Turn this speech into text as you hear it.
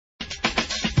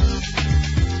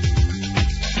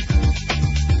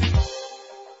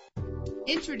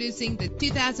Introducing the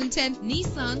 2010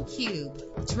 Nissan Cube.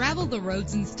 Travel the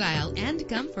roads in style and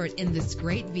comfort in this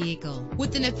great vehicle.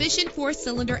 With an efficient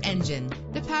 4-cylinder engine,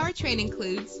 the powertrain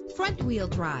includes front-wheel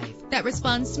drive that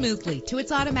responds smoothly to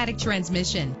its automatic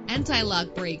transmission.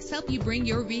 Anti-lock brakes help you bring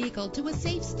your vehicle to a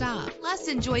safe stop. Plus,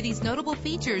 enjoy these notable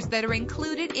features that are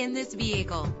included in this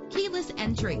vehicle: keyless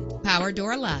entry, power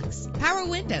door locks, power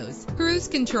windows, cruise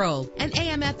control, an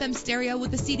AM/FM stereo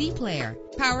with a CD player,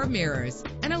 power mirrors,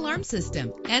 an alarm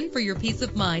system. And for your peace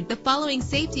of mind, the following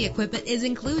safety equipment is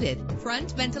included: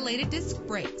 front ventilated disc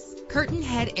brakes, curtain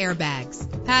head airbags,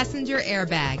 passenger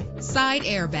airbag, side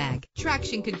airbag,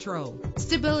 traction control,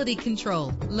 stability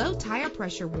control, low tire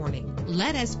pressure warning.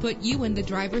 Let us put you in the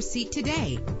driver's seat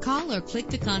today. Call or click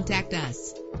to contact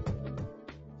us.